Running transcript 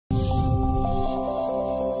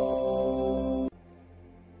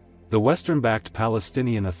The Western-backed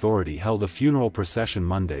Palestinian Authority held a funeral procession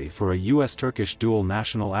Monday for a U.S. Turkish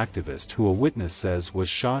dual-national activist who a witness says was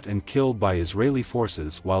shot and killed by Israeli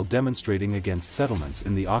forces while demonstrating against settlements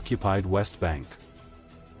in the occupied West Bank.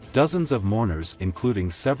 Dozens of mourners, including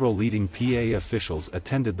several leading PA officials,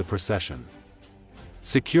 attended the procession.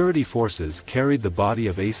 Security forces carried the body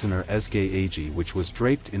of Aysenur Ezgi Eygi, which was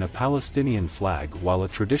draped in a Palestinian flag, while a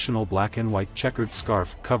traditional black and white checkered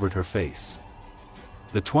scarf covered her face.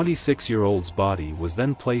 The 26-year-old's body was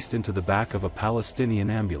then placed into the back of a Palestinian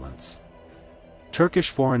ambulance. Turkish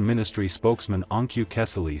Foreign Ministry spokesman Oncu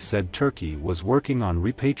Keceli said Turkey was working on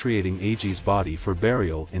repatriating Eygi's body for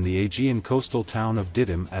burial in the Aegean coastal town of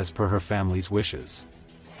Didim as per her family's wishes.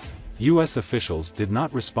 U.S. officials did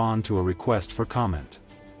not respond to a request for comment.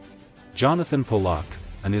 Jonathan Pollak,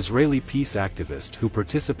 an Israeli peace activist who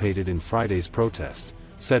participated in Friday's protest,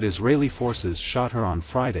 said Israeli forces shot her on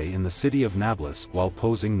Friday in the city of Nablus while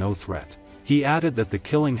posing no threat. He added that the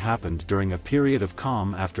killing happened during a period of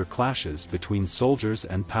calm after clashes between soldiers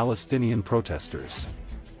and Palestinian protesters.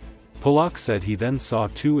 Pollak said he then saw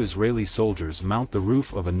two Israeli soldiers mount the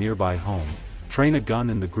roof of a nearby home, train a gun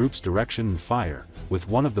in the group's direction and fire, with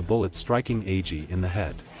one of the bullets striking Eygi in the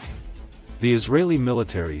head. The Israeli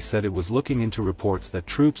military said it was looking into reports that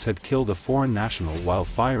troops had killed a foreign national while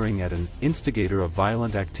firing at an instigator of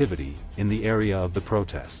violent activity in the area of the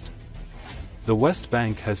protest. The West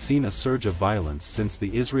Bank has seen a surge of violence since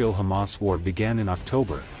the Israel-Hamas war began in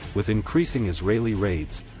October, with increasing Israeli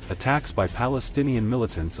raids, attacks by Palestinian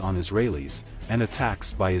militants on Israelis, and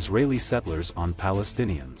attacks by Israeli settlers on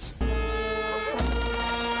Palestinians.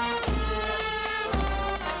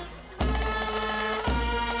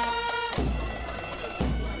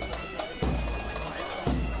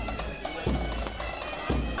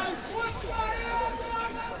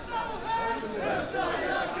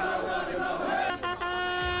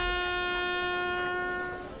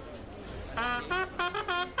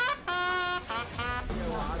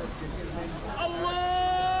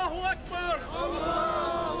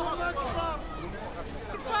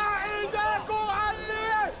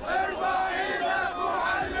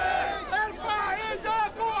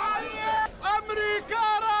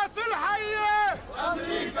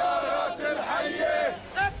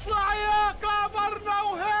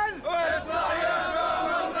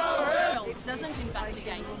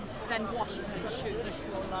 Then Washington shoots.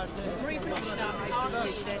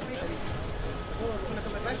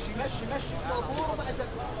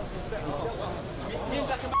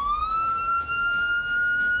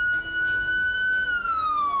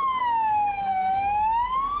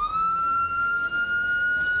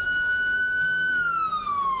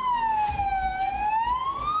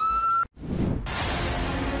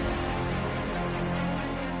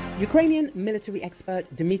 Ukrainian military expert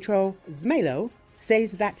Dmytro Zmailo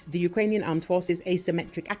says that the Ukrainian armed forces'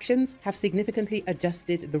 asymmetric actions have significantly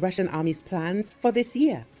adjusted the Russian army's plans for this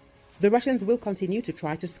year. The Russians will continue to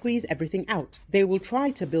try to squeeze everything out. They will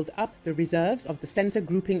try to build up the reserves of the center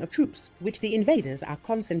grouping of troops, which the invaders are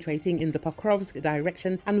concentrating in the Pokrovsk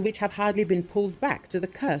direction and which have hardly been pulled back to the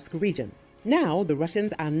Kursk region. Now, the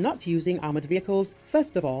Russians are not using armored vehicles,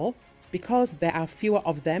 first of all, because there are fewer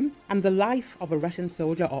of them, and the life of a Russian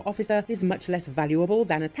soldier or officer is much less valuable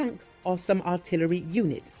than a tank or some artillery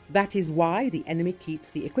unit. That is why the enemy keeps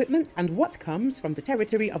the equipment, and what comes from the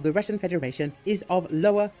territory of the Russian Federation is of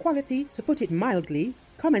lower quality, to put it mildly,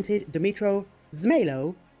 commented Dmytro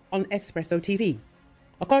Zmailo on Espresso TV.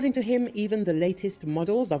 According to him, even the latest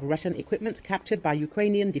models of Russian equipment captured by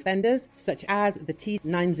Ukrainian defenders, such as the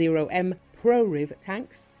T-90M Prorив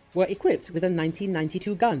tanks, were equipped with a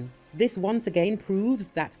 1992 gun. This once again proves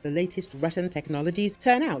that the latest Russian technologies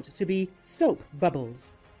turn out to be soap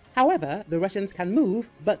bubbles. However, the Russians can move,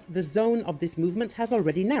 but the zone of this movement has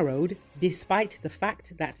already narrowed, despite the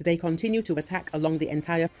fact that they continue to attack along the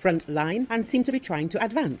entire front line and seem to be trying to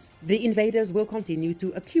advance. The invaders will continue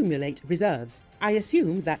to accumulate reserves. I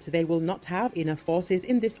assume that they will not have enough forces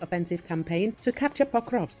in this offensive campaign to capture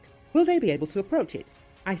Pokrovsk. Will they be able to approach it?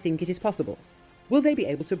 I think it is possible. Will they be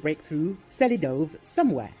able to break through Selidov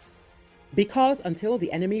somewhere? Because until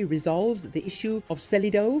the enemy resolves the issue of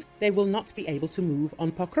Selidov, they will not be able to move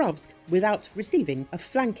on Pokrovsk without receiving a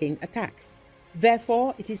flanking attack.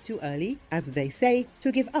 Therefore, it is too early, as they say,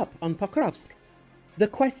 to give up on Pokrovsk. The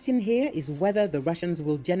question here is whether the Russians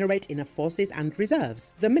will generate enough forces and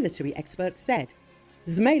reserves, the military expert said.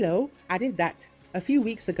 Zmailo added that a few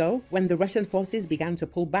weeks ago, when the Russian forces began to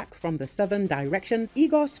pull back from the southern direction,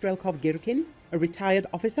 Igor Strelkov-Girkin, a retired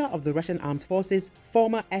officer of the Russian Armed Forces,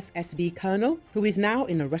 former FSB colonel, who is now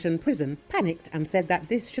in a Russian prison, panicked and said that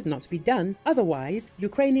this should not be done, otherwise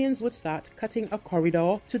Ukrainians would start cutting a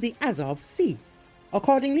corridor to the Azov Sea.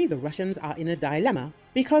 Accordingly, the Russians are in a dilemma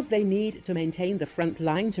because they need to maintain the front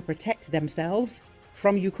line to protect themselves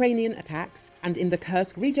from Ukrainian attacks, and in the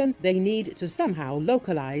Kursk region they need to somehow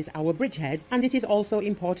localize our bridgehead, and it is also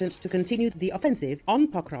important to continue the offensive on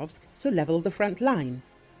Pokrovsk to level the front line.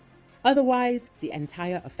 Otherwise, the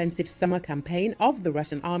entire offensive summer campaign of the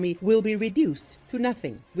Russian army will be reduced to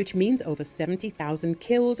nothing, which means over 70,000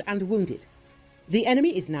 killed and wounded. The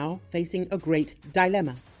enemy is now facing a great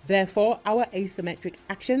dilemma. Therefore, our asymmetric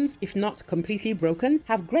actions, if not completely broken,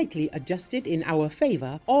 have greatly adjusted in our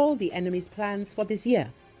favor all the enemy's plans for this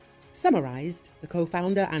year. Summarized, the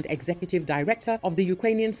co-founder and executive director of the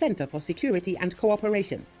Ukrainian Center for Security and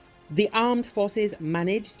Cooperation. The armed forces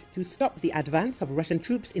managed to stop the advance of Russian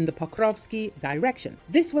troops in the Pokrovsky direction.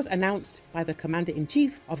 This was announced by the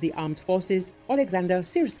commander-in-chief of the armed forces, Alexander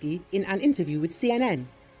Syrsky, in an interview with CNN.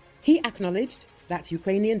 He acknowledged that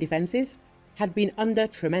Ukrainian defenses had been under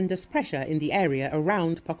tremendous pressure in the area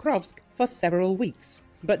around Pokrovsk for several weeks.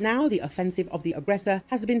 But now the offensive of the aggressor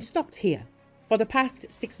has been stopped here. For the past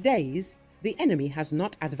 6 days, the enemy has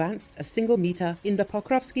not advanced a single meter in the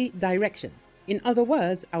Pokrovsky direction. In other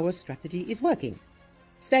words, our strategy is working,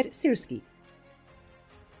 said Syrsky.